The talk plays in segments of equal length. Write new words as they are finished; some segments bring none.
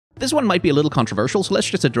This one might be a little controversial, so let's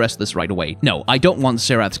just address this right away. No, I don't want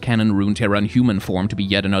Xerath's canon Runeterra in human form to be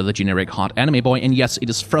yet another generic hot anime boy, and yes,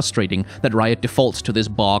 it is frustrating that Riot defaults to this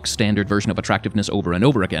bog standard version of attractiveness over and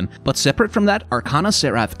over again, but separate from that, Arcana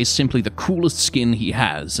Xerath is simply the coolest skin he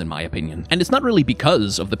has, in my opinion. And it's not really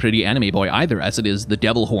because of the pretty anime boy either, as it is the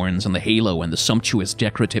devil horns and the halo and the sumptuous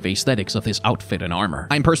decorative aesthetics of his outfit and armor.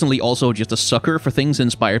 I'm personally also just a sucker for things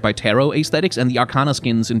inspired by tarot aesthetics, and the Arcana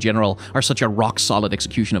skins in general are such a rock-solid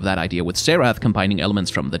execution of that idea, with Xerath combining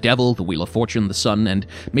elements from the devil, the Wheel of Fortune, the sun, and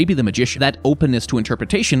maybe the magician. That openness to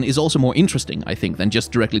interpretation is also more interesting, I think, than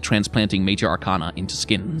just directly transplanting major arcana into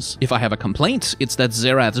skins. If I have a complaint, it's that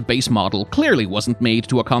Xerath's base model clearly wasn't made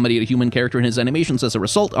to accommodate a human character, and his animations as a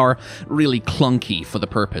result are really clunky for the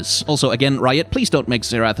purpose. Also, again, Riot, please don't make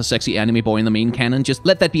Xerath a sexy anime boy in the main canon, just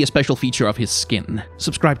let that be a special feature of his skin.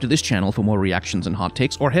 Subscribe to this channel for more reactions and hot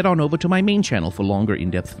takes, or head on over to my main channel for longer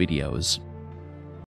in-depth videos.